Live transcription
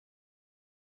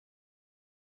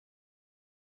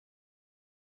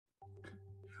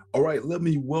All right, let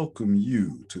me welcome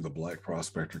you to the Black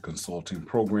Prospector Consulting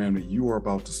program that you are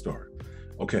about to start.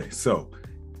 Okay, so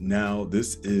now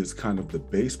this is kind of the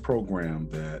base program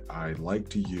that I like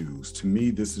to use. To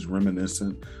me, this is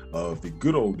reminiscent of the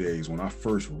good old days when I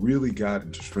first really got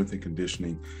into strength and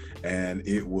conditioning, and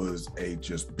it was a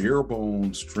just bare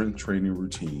bones strength training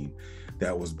routine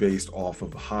that was based off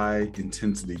of high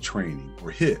intensity training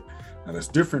or HIIT. Now that's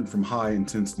different from high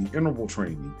intensity interval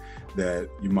training that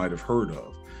you might have heard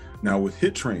of. Now with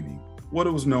HIIT training, what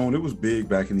it was known, it was big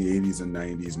back in the 80s and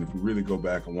 90s. And if we really go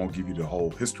back, I won't give you the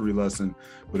whole history lesson,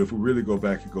 but if we really go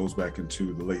back, it goes back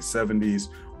into the late 70s.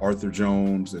 Arthur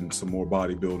Jones and some more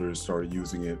bodybuilders started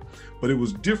using it. But it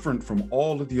was different from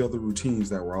all of the other routines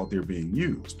that were out there being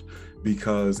used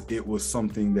because it was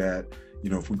something that,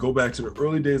 if we go back to the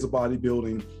early days of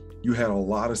bodybuilding, you had a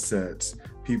lot of sets.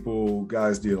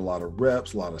 Guys did a lot of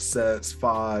reps, a lot of sets,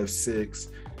 5, 6,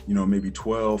 maybe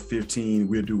 12, 15.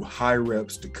 We'd do high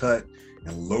reps to cut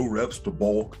and low reps to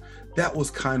bulk. That was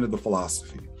kind of the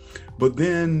philosophy. But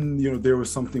then, there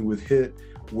was something with HIIT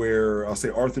where I'll say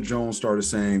Arthur Jones started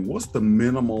saying, what's the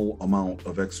minimal amount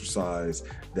of exercise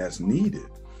that's needed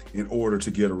in order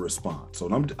to get a response?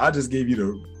 So I just gave you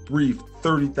the brief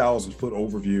 30,000 foot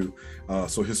overview.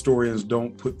 So historians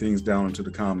don't put things down into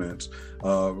the comments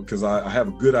because I have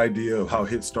a good idea of how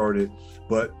HIIT started,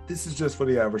 but this is just for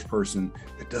the average person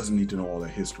that doesn't need to know all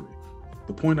that history.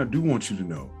 The point I do want you to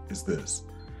know is this,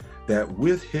 that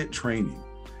with HIIT training,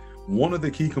 one of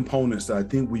the key components that I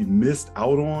think we missed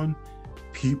out on,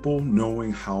 people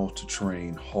knowing how to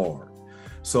train hard.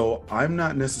 So I'm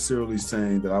not necessarily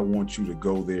saying that I want you to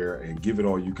go there and give it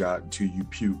all you got until you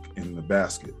puke in the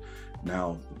basket.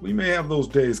 Now, we may have those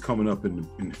days coming up in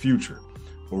the future,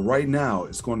 but right now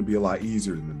it's going to be a lot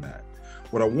easier than that.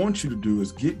 What I want you to do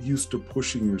is get used to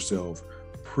pushing yourself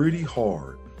pretty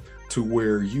hard to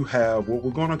where you have what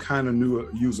we're going to kind of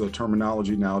use a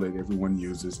terminology now that everyone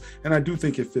uses, and I do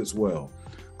think it fits well,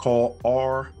 called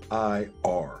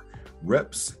RIR,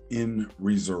 reps in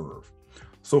reserve.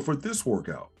 So for this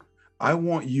workout, I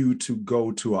want you to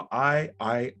go to a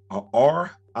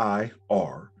RIR,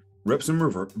 reps in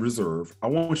reserve. I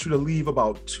want you to leave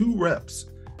about 2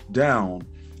 reps down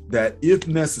that if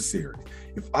necessary.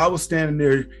 If I was standing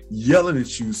there yelling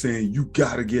at you saying, you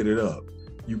got to get it up,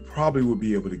 you probably would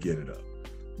be able to get it up.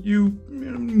 You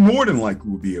more than likely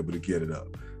will be able to get it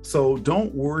up. So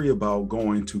don't worry about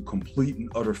going to complete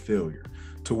and utter failure.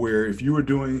 To where if you were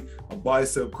doing a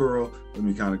bicep curl, let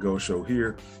me kind of go show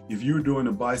here. If you were doing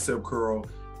a bicep curl,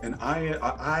 and I'm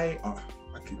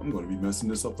going to be messing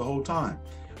this up the whole time.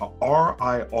 A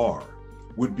RIR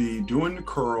would be doing the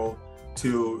curl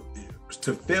to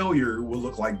failure will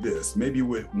look like this. Maybe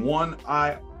with one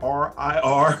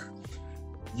RIR,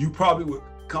 you probably would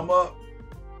come up,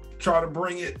 try to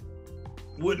bring it,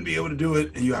 wouldn't be able to do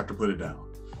it, and you have to put it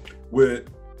down. With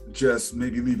just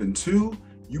maybe leaving 2,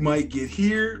 you might get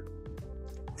here,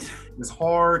 it's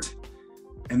hard.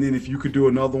 And then if you could do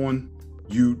another one,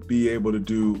 you'd be able to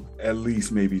do at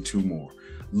least maybe 2 more.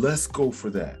 Let's go for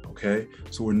that, okay?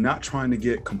 So we're not trying to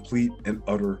get complete and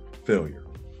utter failure.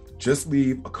 Just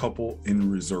leave a couple in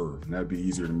reserve, and that'd be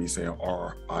easier than me saying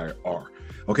RIR.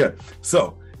 Okay,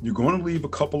 so you're going to leave a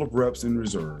couple of reps in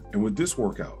reserve. And with this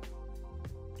workout,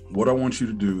 what I want you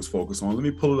to do is focus on, let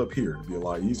me pull it up here. It'd be a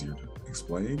lot easier to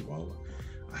explain while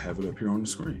I have it up here on the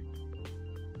screen.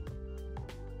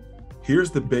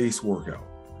 Here's the base workout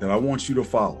that I want you to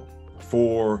follow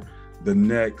for the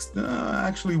next,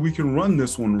 actually we can run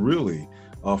this one really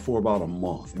for about a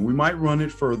month, and we might run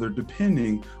it further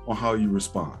depending on how you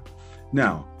respond.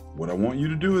 Now, what I want you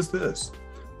to do is this.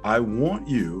 I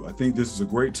think this is a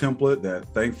great template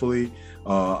that thankfully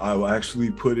I will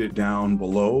actually put it down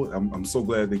below. I'm so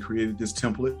glad they created this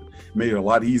template. It made it a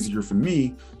lot easier for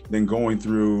me than going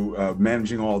through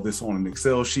managing all this on an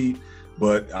Excel sheet.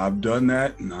 But I've done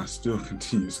that, and I still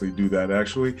continuously do that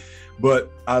actually.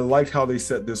 But I liked how they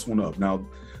set this one up. Now,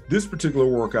 this particular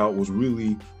workout was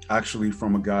really actually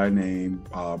from a guy named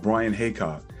Brian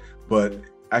Haycock, but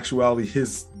actuality,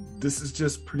 this is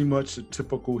just pretty much a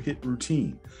typical HIIT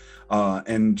routine.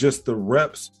 And just the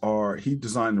reps he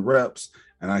designed the reps,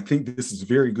 and I think this is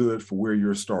very good for where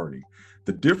you're starting.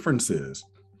 The difference is,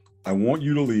 I want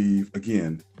you to leave,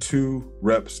 again, 2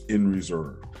 reps in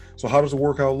reserve. So how does the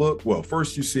workout look? Well,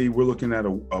 first you see we're looking at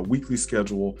a weekly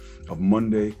schedule of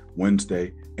Monday,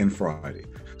 Wednesday, and Friday.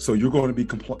 So you're going to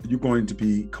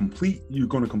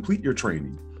complete your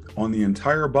training on the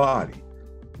entire body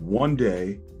one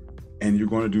day, and you're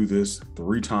going to do this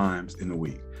 3 times in a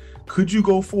week. Could you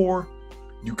go 4?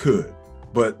 You could,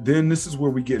 but then this is where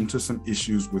we get into some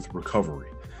issues with recovery.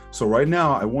 So right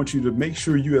now, I want you to make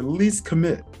sure you at least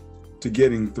commit to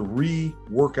getting 3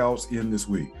 workouts in this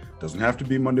week. Doesn't have to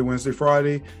be Monday, Wednesday,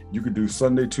 Friday. You could do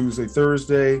Sunday, Tuesday,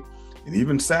 Thursday, and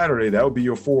even Saturday. That would be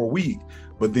your 4-week,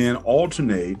 but then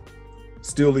alternate,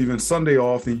 still leaving Sunday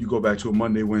off, then you go back to a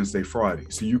Monday, Wednesday, Friday.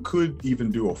 So you could even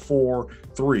do a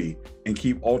 4-3 and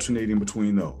keep alternating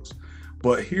between those.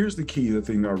 But here's the key, the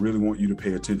thing that I really want you to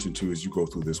pay attention to as you go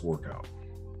through this workout.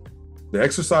 The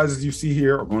exercises you see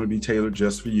here are going to be tailored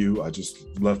just for you.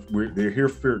 They're here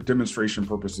for demonstration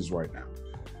purposes right now.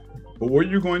 But what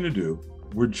you're going to do,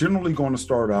 we're generally going to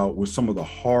start out with some of the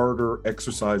harder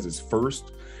exercises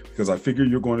first, because I figure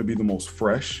you're going to be the most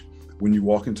fresh when you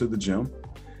walk into the gym.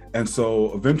 And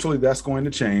so eventually that's going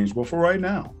to change. But for right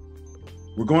now,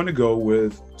 we're going to go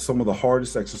with some of the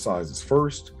hardest exercises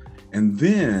first. And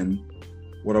then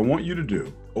what I want you to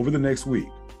do over the next week,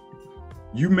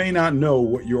 you may not know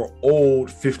what your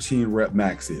old 15 rep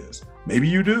max is. Maybe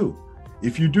you do.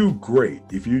 If you do, great.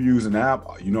 If you use an app,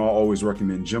 I always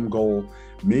recommend Gym Goal.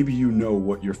 Maybe you know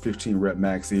what your 15 rep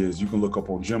max is. You can look up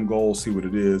on Gym Goal, see what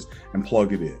it is, and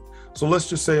plug it in. So let's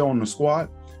just say on the squat,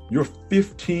 your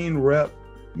 15 rep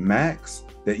max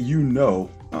that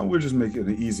we'll just make it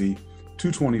an easy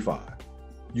 225.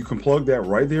 You can plug that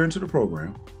right there into the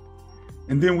program.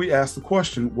 And then we ask the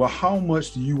question, well, how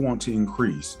much do you want to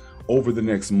increase over the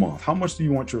next month? How much do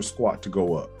you want your squat to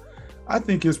go up? I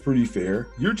think it's pretty fair.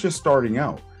 You're just starting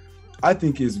out. I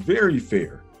think it's very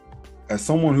fair as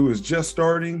someone who is just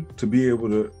starting to be able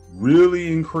to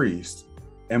really increase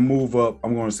and move up,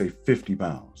 I'm going to say 50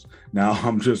 pounds. Now,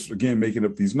 I'm just, again, making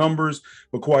up these numbers,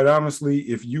 but quite honestly,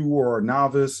 if you are a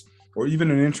novice or even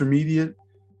an intermediate,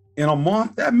 in a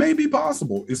month, that may be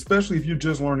possible, especially if you're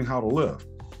just learning how to lift.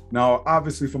 Now,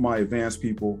 obviously for my advanced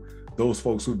people, those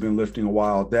folks who've been lifting a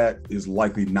while, that is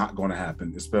likely not going to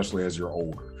happen, especially as you're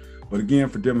older. But again,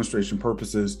 for demonstration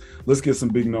purposes, let's get some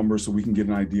big numbers so we can get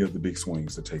an idea of the big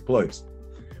swings that take place.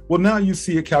 Well, now you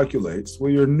see it calculates,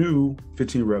 well, your new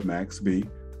 15 rep max be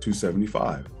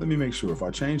 275. Let me make sure if I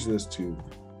change this to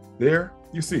there,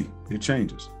 you see it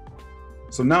changes.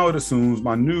 So now it assumes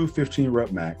my new 15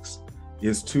 rep max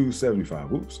is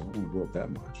 275. Oops, I don't want to go up that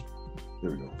much.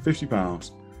 There we go, 50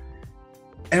 pounds.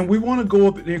 And we want to go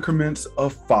up in increments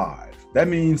of 5. That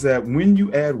means that when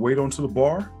you add weight onto the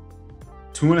bar,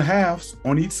 2.5s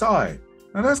on each side.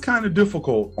 Now that's kind of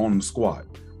difficult on the squat.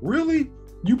 Really,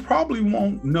 you probably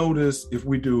won't notice if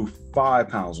we do 5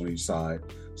 pounds on each side.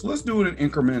 So let's do it in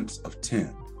increments of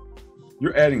 10.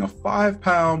 You're adding a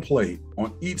 5-pound plate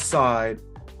on each side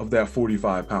of that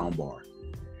 45-pound bar.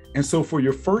 And so for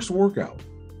your first workout,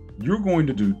 you're going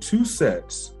to do 2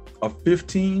 sets of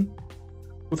 15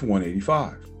 with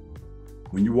 185.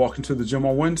 When you walk into the gym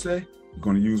on Wednesday, you're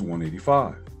going to use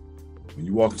 185. When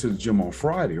you walk into the gym on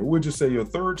Friday, or we'll just say your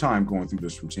 3rd time going through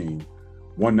this routine,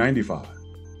 195,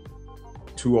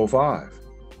 205,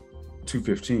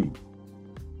 215,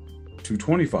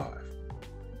 225.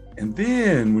 And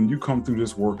then when you come through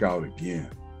this workout again,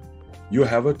 you'll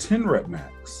have a 10 rep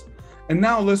max. And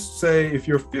now let's say if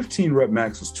your 15 rep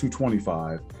max is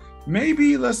 225,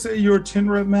 maybe let's say your 10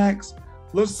 rep max,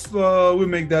 we'll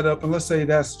make that up and let's say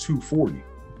that's 240.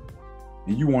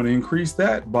 And you want to increase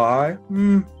that by,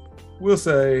 we'll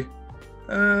say,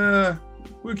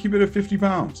 we'll keep it at 50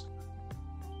 pounds,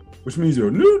 which means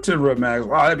your new 10 rep max,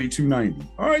 wow, that'd be 290.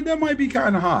 All right, that might be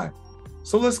kind of high.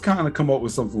 So let's kind of come up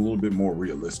with something a little bit more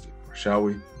realistic, shall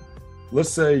we? Let's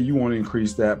say you want to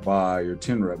increase that by your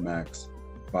 10 rep max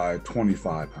by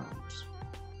 25 pounds.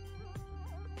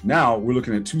 Now we're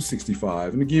looking at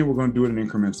 265. And again, we're going to do it in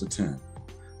increments of 10.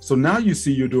 So now you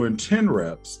see you're doing 10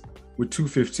 reps with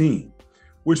 215,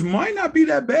 which might not be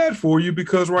that bad for you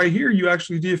because right here, you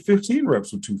actually did 15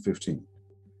 reps with 215,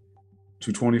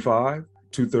 225,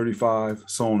 235,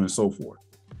 so on and so forth.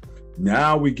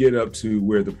 Now we get up to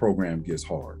where the program gets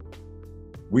hard.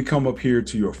 We come up here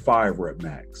to your 5 rep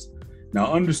max.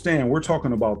 Now understand, we're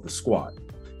talking about the squat.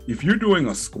 If you're doing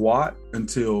a squat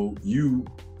until you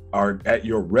are at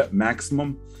your rep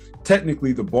maximum,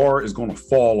 technically the bar is going to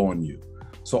fall on you.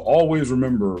 So always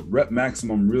remember, rep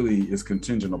maximum really is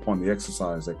contingent upon the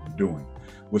exercise that you're doing.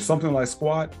 With something like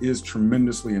squat, it is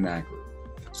tremendously inaccurate.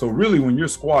 So really when you're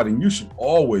squatting, you should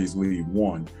always leave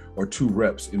 1 or 2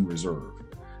 reps in reserve.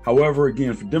 However,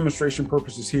 again, for demonstration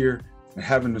purposes here and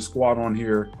having the squat on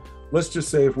here, let's just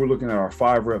say if we're looking at our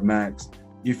 5 rep max,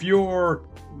 if you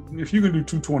can do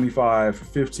 225 for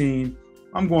 15,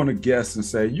 I'm going to guess and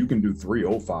say you can do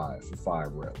 305 for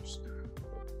 5 reps.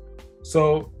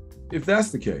 So if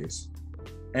that's the case,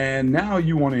 and now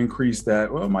you want to increase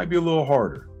that, well, it might be a little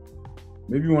harder.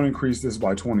 Maybe you want to increase this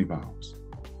by 20 pounds.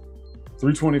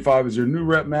 325 is your new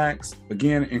rep max.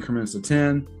 Again, increments of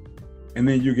 10. And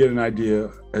then you get an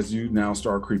idea as you now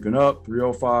start creeping up,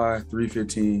 305,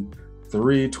 315,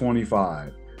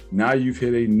 325. Now you've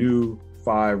hit a new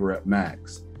 5 rep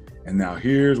max. And now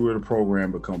here's where the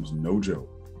program becomes no joke.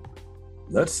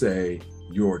 Let's say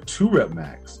your 2 rep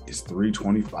max is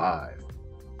 325.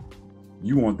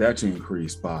 You want that to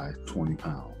increase by 20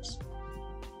 pounds.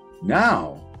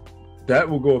 Now, that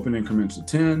will go up in increments of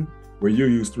 10, where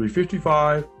you'll use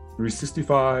 355,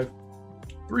 365,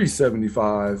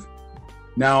 375.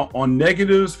 Now, on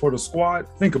negatives for the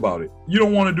squat, think about it. You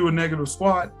don't want to do a negative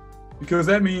squat because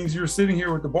that means you're sitting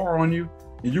here with the bar on you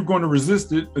and you're going to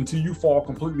resist it until you fall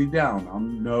completely down.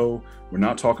 No, we're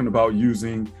not talking about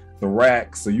using the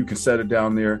rack so you can set it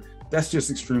down there. That's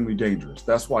just extremely dangerous.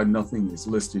 That's why nothing is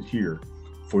listed here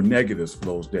for negatives for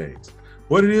those days.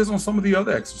 But it is on some of the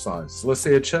other exercises. So let's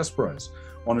say a chest press.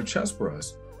 On a chest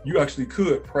press, you actually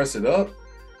could press it up,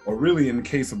 or really in the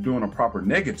case of doing a proper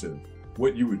negative,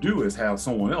 what you would do is have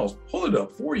someone else pull it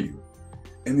up for you.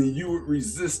 And then you would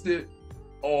resist it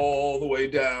all the way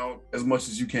down as much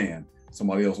as you can.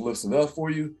 Somebody else lifts it up for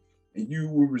you and you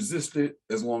will resist it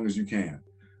as long as you can.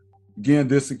 Again,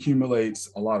 this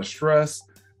accumulates a lot of stress.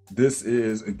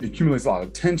 It accumulates a lot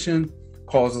of tension,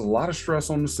 causes a lot of stress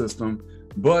on the system,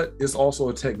 but it's also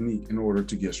a technique in order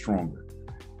to get stronger.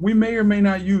 We may or may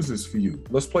not use this for you.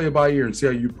 Let's play it by ear and see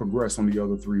how you progress on the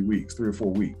other 3 or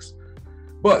 4 weeks.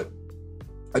 But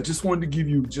I just wanted to give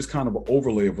you just kind of an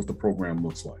overlay of what the program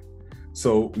looks like.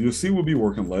 So you'll see we'll be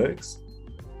working legs,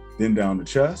 then down the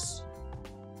chest,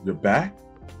 your back,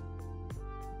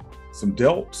 some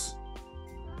delts.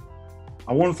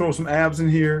 I want to throw some abs in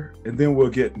here, and then we'll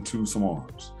get into some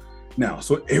arms. Now,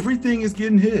 so everything is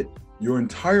getting hit. Your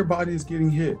entire body is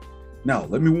getting hit. Now,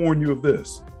 let me warn you of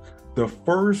this. The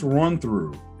first run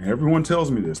through, and everyone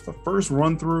tells me this, the first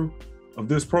run through of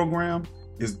this program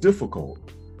is difficult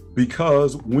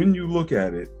because when you look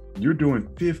at it, you're doing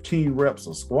 15 reps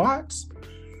of squats.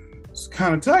 It's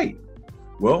kind of tight.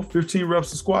 Well, 15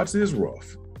 reps of squats is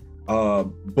rough,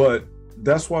 but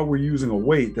that's why we're using a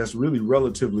weight that's really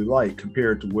relatively light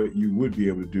compared to what you would be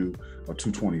able to do a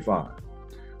 225.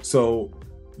 So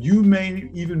you may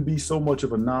even be so much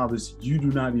of a novice, you do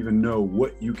not even know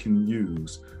what you can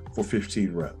use for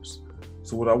 15 reps.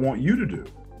 So what I want you to do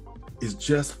is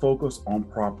just focus on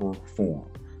proper form.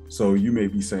 So you may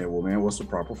be saying, well, man, what's the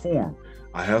proper form?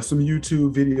 I have some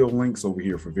YouTube video links over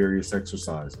here for various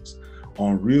exercises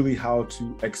on really how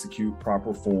to execute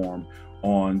proper form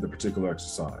on the particular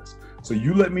exercise. So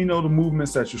you let me know the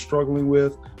movements that you're struggling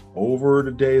with. Over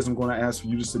the days, I'm going to ask for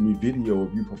you to send me video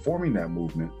of you performing that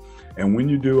movement. And when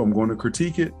you do, I'm going to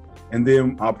critique it. And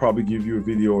then I'll probably give you a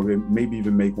video or maybe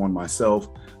even make one myself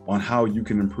on how you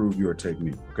can improve your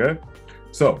technique, okay?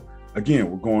 So again,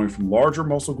 we're going from larger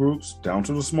muscle groups down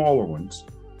to the smaller ones.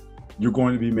 You're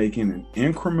going to be making an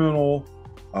incremental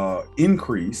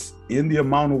increase in the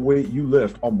amount of weight you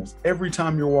lift almost every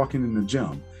time you're walking in the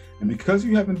gym. And because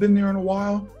you haven't been there in a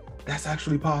while, that's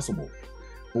actually possible.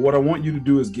 But what I want you to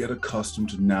do is get accustomed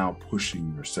to now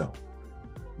pushing yourself.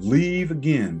 Leave,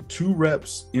 again, 2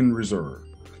 reps in reserve.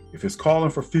 If it's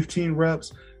calling for 15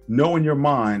 reps, know in your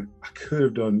mind, I could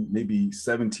have done maybe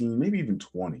 17, maybe even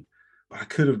 20, but I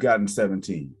could have gotten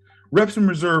 17. Reps in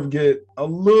reserve get a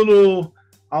little,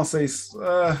 I'll say,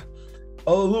 a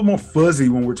little more fuzzy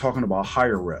when we're talking about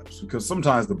higher reps, because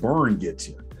sometimes the burn gets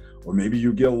you, or maybe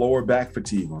you get a lower back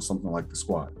fatigue on something like the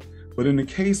squat. But in the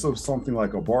case of something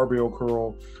like a barbell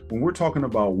curl, when we're talking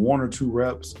about 1 or 2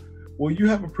 reps, well, you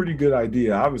have a pretty good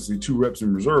idea. Obviously, 2 reps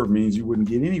in reserve means you wouldn't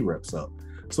get any reps up.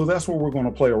 So that's where we're going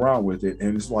to play around with it.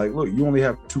 And it's like, look, you only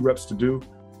have 2 reps to do.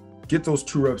 Get those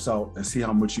 2 reps out and see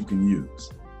how much you can use.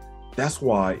 That's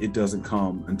why it doesn't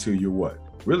come until you're what?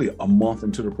 Really a month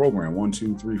into the program, 1,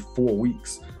 2, 3, 4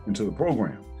 weeks into the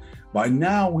program. By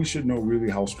now, we should know really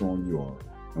how strong you are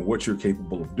and what you're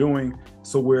capable of doing,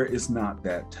 so where it's not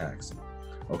that taxing.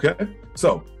 Okay?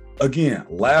 So again,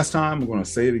 last time, I'm going to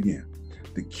say it again.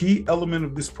 The key element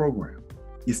of this program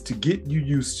is to get you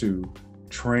used to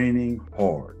training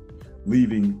hard,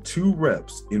 leaving 2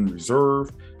 reps in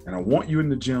reserve. And I want you in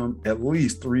the gym at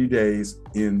least 3 days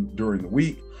during the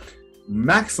week,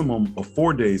 maximum of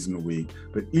 4 days in the week.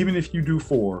 But even if you do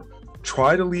 4,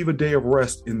 try to leave a day of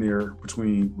rest in there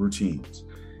between routines.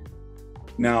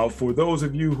 Now, for those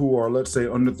of you who are, let's say,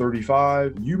 under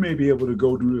 35, you may be able to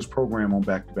go do this program on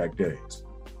back-to-back days.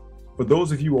 For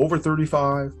those of you over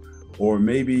 35, or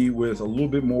maybe with a little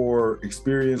bit more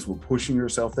experience with pushing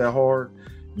yourself that hard,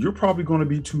 you're probably going to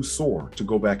be too sore to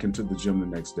go back into the gym the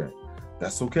next day.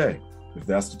 That's okay. If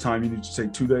that's the time you need to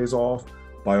take 2 days off,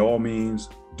 by all means,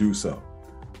 do so.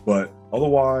 But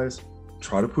Otherwise,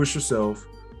 try to push yourself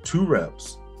 2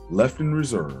 reps left in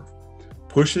reserve.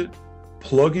 Push it,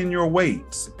 plug in your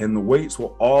weights, and the weights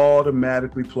will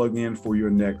automatically plug in for your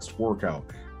next workout.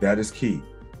 That is key.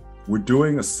 We're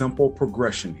doing a simple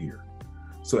progression here.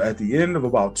 So at the end of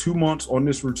about 2 months on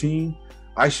this routine,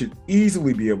 I should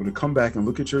easily be able to come back and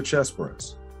look at your chest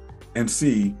press and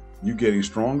see you getting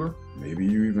stronger. Maybe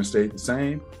you even stayed the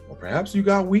same, or perhaps you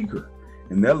got weaker.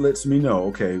 And that lets me know,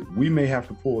 okay, we may have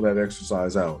to pull that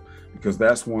exercise out because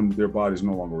that's one their body's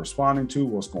no longer responding to.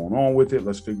 What's going on with it?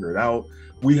 Let's figure it out.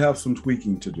 We have some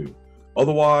tweaking to do.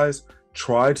 Otherwise,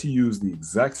 try to use the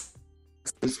exact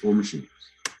or machines.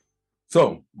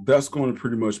 So that's going to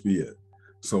pretty much be it.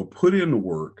 So put in the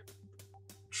work,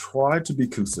 try to be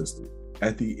consistent.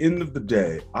 At the end of the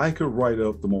day, I could write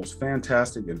up the most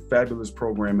fantastic and fabulous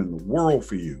program in the world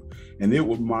for you, and it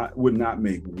would not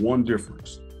make one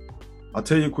difference. I'll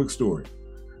tell you a quick story.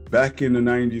 Back in the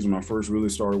 90s, when I first really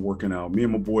started working out, me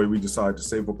and my boy, we decided to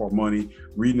save up our money.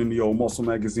 Reading in the old muscle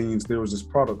magazines, there was this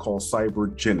product called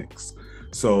Cybergenics.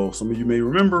 So some of you may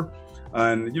remember,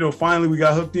 and finally we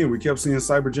got hooked in. We kept seeing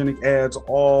Cybergenic ads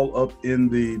all up in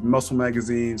the muscle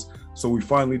magazines. So we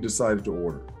finally decided to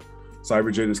order.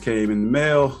 Cybergenics came in the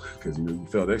mail because you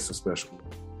felt extra special.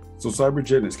 So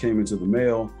Cybergenics came into the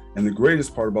mail, and the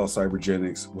greatest part about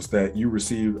Cybergenics was that you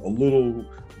received a little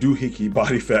doohickey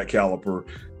body fat caliper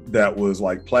that was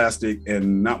like plastic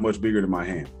and not much bigger than my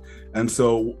hand. And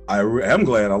so I am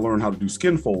glad I learned how to do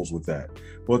skin folds with that.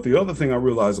 But the other thing I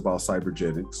realized about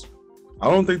Cybergenics, I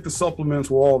don't think the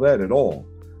supplements were all that at all.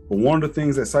 But one of the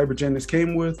things that Cybergenics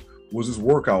came with was this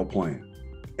workout plan.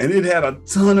 And it had a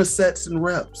ton of sets and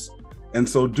reps. And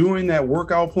so doing that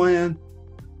workout plan,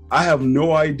 I have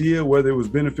no idea whether it was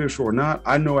beneficial or not.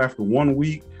 I know after 1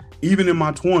 week, even in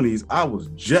my 20s, I was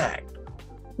jacked,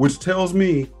 which tells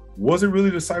me, was it really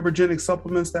the Cybergenic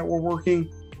supplements that were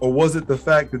working? Or was it the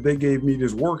fact that they gave me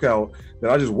this workout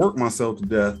that I just worked myself to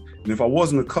death? And if I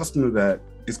wasn't accustomed to that,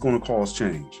 it's going to cause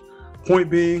change. Point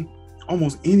being,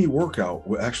 almost any workout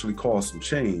will actually cause some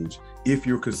change if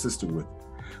you're consistent with it.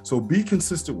 So be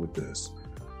consistent with this.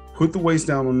 Put the weights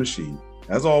down on the sheet.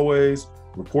 As always,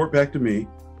 report back to me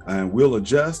and we'll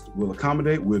adjust, we'll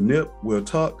accommodate, we'll nip, we'll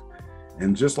tuck.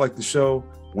 And just like the show,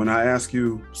 when I ask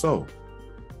you, so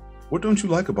what don't you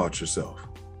like about yourself?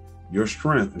 Your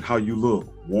strength and how you look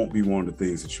won't be one of the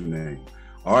things that you name.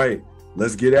 All right,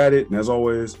 let's get at it. And as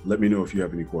always, let me know if you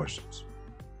have any questions.